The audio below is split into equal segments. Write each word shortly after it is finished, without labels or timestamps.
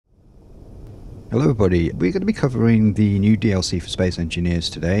Hello everybody, we're going to be covering the new DLC for Space Engineers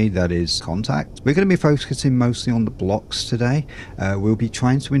today, that is Contact. We're going to be focusing mostly on the blocks today. We'll be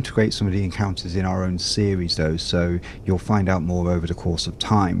trying to integrate some of the encounters in our own series though, so you'll find out more over the course of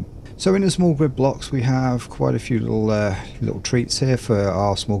time. So in the small grid blocks we have quite a few little treats here for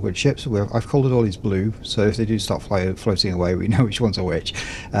our small grid ships. I've colored all these blue, so if they do start floating away we know which ones are which.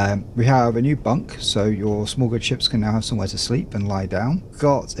 We have a new bunk, so your small grid ships can now have somewhere to sleep and lie down.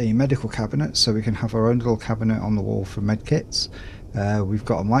 Got a medical cabinet, so we can have our own little cabinet on the wall for med kits. We've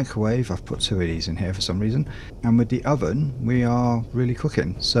got a microwave. I've put two of these in here for some reason, and with the oven we are really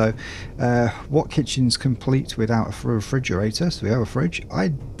cooking. So what kitchen's complete without a refrigerator? So we have a fridge.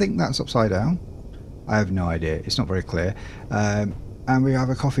 I think that's upside down. I have no idea, it's not very clear. And we have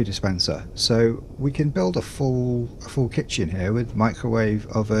a coffee dispenser, so we can build a full kitchen here with microwave,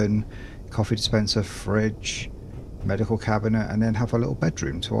 oven, coffee dispenser, fridge, medical cabinet, and then have a little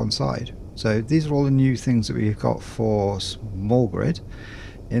bedroom to one side. So these are all the new things that we've got for small grid.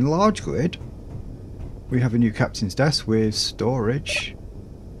 In large grid we have a new captain's desk with storage,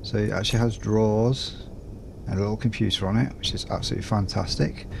 so it actually has drawers and a little computer on it, which is absolutely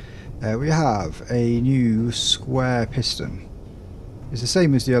fantastic. We have a new square piston. It's the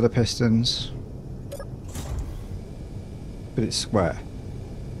same as the other pistons, but it's square.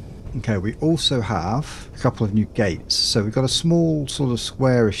 Okay, we also have a couple of new gates. So we've got a small sort of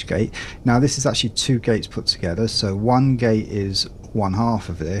squarish gate. Now this is actually two gates put together, so one gate is one half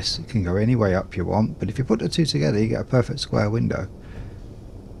of this. It can go any way up you want, but if you put the two together you get a perfect square window.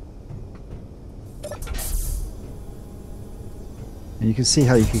 And you can see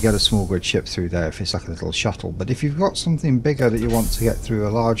how you could get a small grid ship through there if it's like a little shuttle, but if you've got something bigger that you want to get through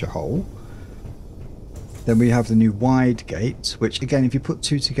a larger hole, then we have the new wide gate, which again if you put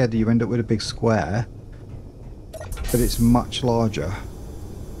two together you end up with a big square, but it's much larger.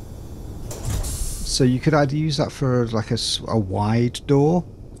 So you could either use that for like a wide door,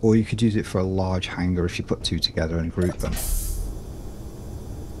 or you could use it for a large hangar if you put two together and group them.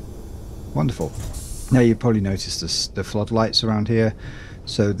 Wonderful. Now you probably noticed the floodlights around here.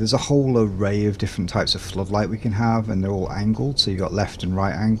 So there's a whole array of different types of floodlight we can have, and they're all angled. So you've got left and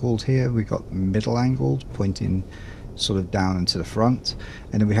right angled here. We've got middle angled, pointing sort of down and to the front.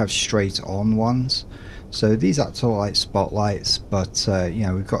 And then we have straight on ones. So these act like spotlights, but you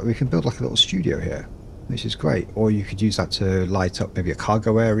know, we can build like a little studio here, which is great. Or you could use that to light up maybe a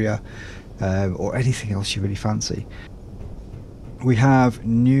cargo area, or anything else you really fancy. We have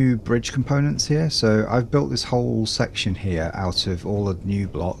new bridge components here, so I've built this whole section here out of all the new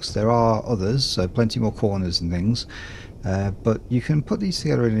blocks. There are others, so plenty more corners and things, but you can put these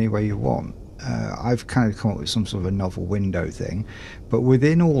together in any way you want. I've kind of come up with some sort of a novel window thing, but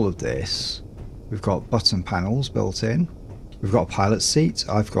within all of this we've got button panels built in. We've got a pilot seat.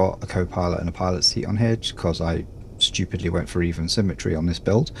 I've got a co-pilot and a pilot seat on here just because I stupidly went for even symmetry on this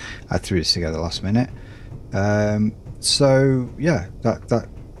build. I threw this together last minute. So yeah, that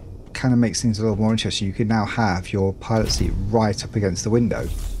kind of makes things a little more interesting. You can now have your pilot seat right up against the window,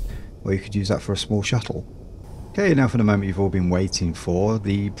 or you could use that for a small shuttle. Okay, now for the moment you've all been waiting for,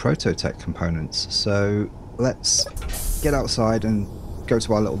 the Prototech components. So let's get outside and go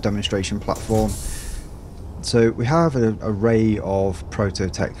to our little demonstration platform. So we have an array of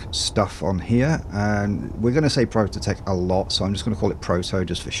Prototech stuff on here, and we're going to say Prototech a lot, so I'm just going to call it Proto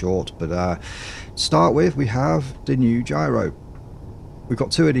just for short. But to start with, we have the new gyro. We've got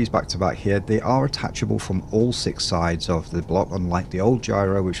two of these back to back here. They are attachable from all six sides of the block, unlike the old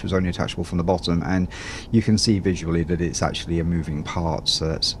gyro which was only attachable from the bottom, and you can see visually that it's actually a moving part,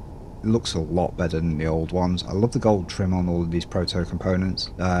 so it looks a lot better than the old ones. I love the gold trim on all of these Proto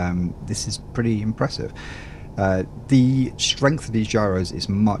components. This is pretty impressive. The strength of these gyros is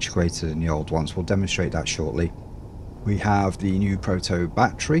much greater than the old ones. We'll demonstrate that shortly. We have the new Proto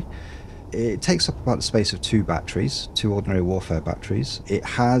battery. It takes up about the space of two batteries, two ordinary warfare batteries. It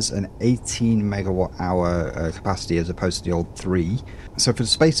has an 18 megawatt hour capacity as opposed to the old 3. So for the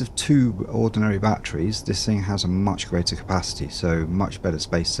space of two ordinary batteries, this thing has a much greater capacity, so much better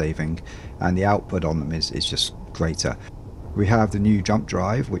space saving, and the output on them is just greater. We have the new jump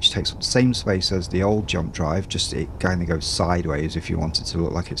drive, which takes up the same space as the old jump drive, just it kind of goes sideways if you want it to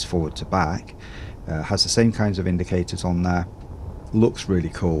look like it's forward to back. Has the same kinds of indicators on there. Looks really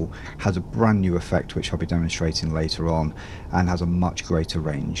cool. Has a brand new effect which I'll be demonstrating later on, and has a much greater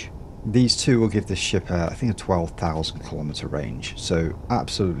range. These two will give this ship I think a 12,000 kilometer range, so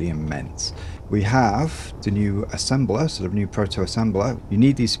absolutely immense. We have the new assembler, so the new proto assembler. You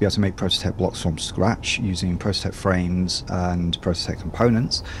need these to be able to make Prototech blocks from scratch using Prototech frames and Prototech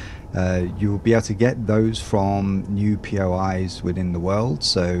components. You'll be able to get those from new POIs within the world,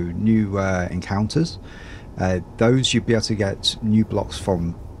 so new encounters. Those you'll be able to get new blocks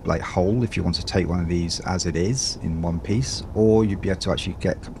from like whole if you want to take one of these as it is in one piece, or you'd be able to actually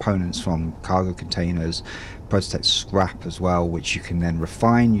get components from cargo containers, Prototech scrap as well, which you can then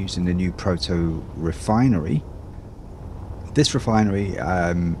refine using the new proto refinery. This refinery,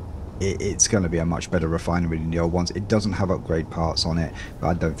 it's going to be a much better refinery than the old ones. It doesn't have upgrade parts on it, but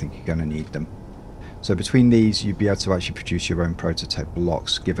I don't think you're going to need them. So between these, you'd be able to actually produce your own Prototech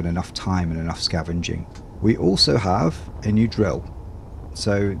blocks given enough time and enough scavenging. We also have a new drill.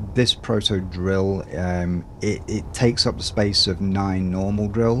 So this proto drill, it takes up the space of 9 normal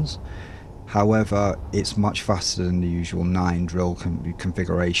drills. However, it's much faster than the usual 9 drill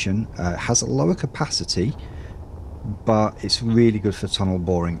configuration. It has a lower capacity, but it's really good for tunnel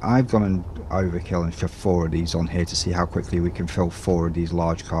boring. I've gone and overkill and for 4 of these on here to see how quickly we can fill 4 of these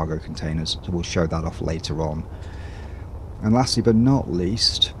large cargo containers. So we'll show that off later on. And lastly but not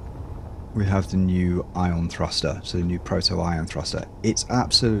least, we have the new ion thruster, so the new proto ion thruster. It's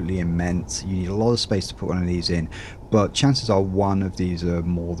absolutely immense. You need a lot of space to put one of these in, but chances are one of these are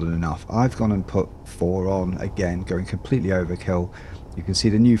more than enough. I've gone and put 4 on, again going completely overkill. You can see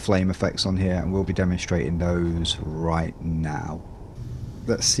the new flame effects on here, and we'll be demonstrating those right now.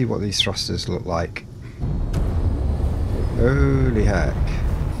 Let's see what these thrusters look like. Holy heck,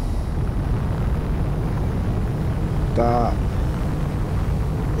 that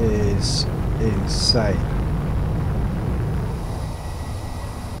is insane.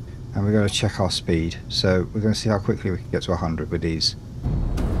 And we're going to check our speed, so we're going to see how quickly we can get to 100 with these.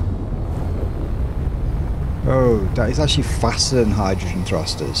 Oh, that is actually faster than hydrogen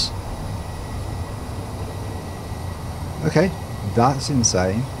thrusters. Okay, that's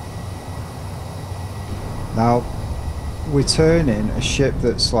insane. Now we're turning a ship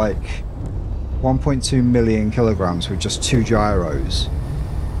that's like 1.2 million kilograms with just 2 gyros.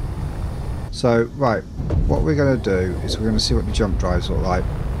 So, right, what we're going to do is we're going to see what the jump drives look like.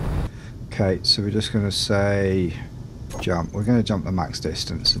 Okay, so we're just going to say jump. We're going to jump the max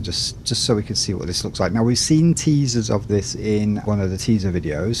distance, and just so we can see what this looks like. Now, we've seen teasers of this in one of the teaser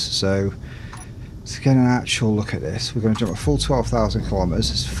videos, so let's get an actual look at this. We're going to jump a full 12,000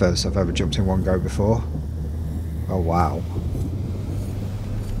 kilometers. It's the furthest I've ever jumped in one go before. Oh, wow.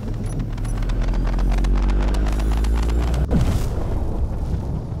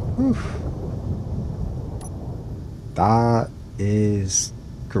 Whew. That is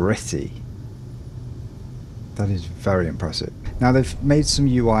gritty. That is very impressive. Now they've made some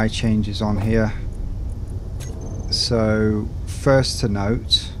UI changes on here. So first to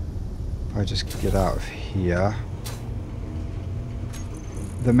note, if I just get out of here,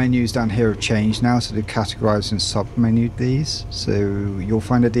 the menus down here have changed now, so they've categorized and sub-menued these. So you'll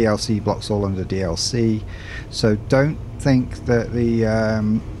find the DLC blocks all under DLC. So don't think that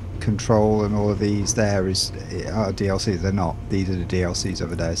the control and all of these there are DLCs. They're not. These are the DLCs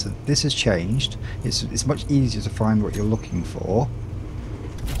over there. So this has changed. It's much easier to find what you're looking for.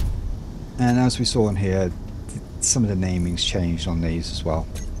 And as we saw in here, some of the naming's changed on these as well.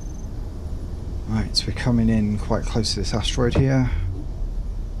 Right, so we're coming in quite close to this asteroid here.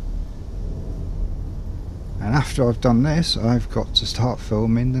 And after I've done this, I've got to start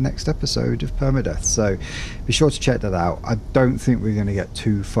filming the next episode of Permadeath. So be sure to check that out. I don't think we're going to get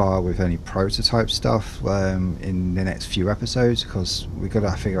too far with any prototype stuff in the next few episodes, because we've got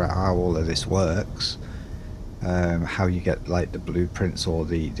to figure out how all of this works. How you get like the blueprints or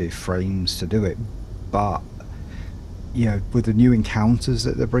the frames to do it. But, you know, with the new encounters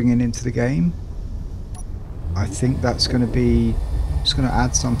that they're bringing into the game, I think that's going to be just going to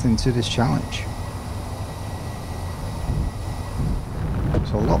add something to this challenge.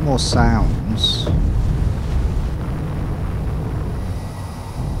 So a lot more sounds.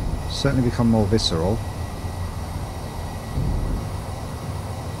 Certainly become more visceral.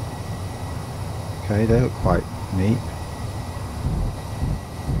 Okay, they look quite neat.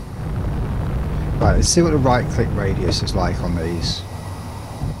 Right, let's see what the right click radius is like on these.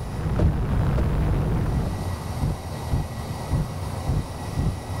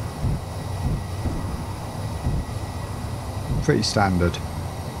 Pretty standard.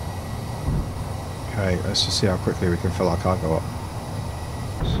 Okay, let's just see how quickly we can fill our cargo up.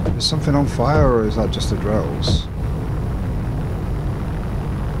 Is something on fire, or is that just the drills?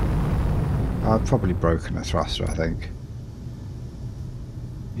 I've probably broken a thruster, I think.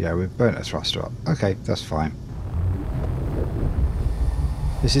 Yeah, we've burnt a thruster up. Okay, that's fine.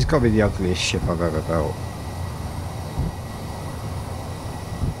 This has got to be the ugliest ship I've ever built.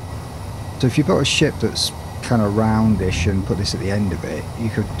 So if you've got a ship that's kind of roundish and put this at the end of it, you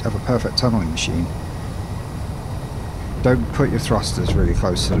could have a perfect tunnelling machine. Don't put your thrusters really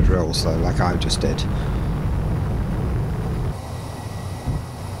close to the drills though, like I just did.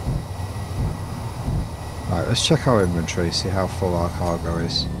 Right, let's check our inventory, see how full our cargo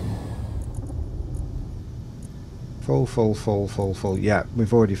is. Full. Yeah,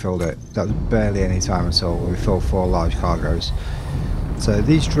 we've already filled it. That was barely any time at all. We filled 4 large cargoes. So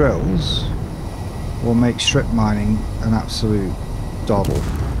these drills will make strip mining an absolute doddle.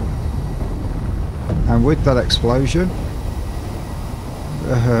 And with that explosion,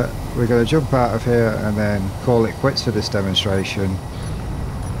 we're going to jump out of here and then call it quits for this demonstration.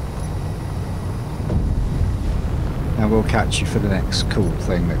 And we'll catch you for the next cool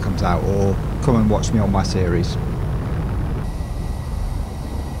thing that comes out, or come and watch me on my series.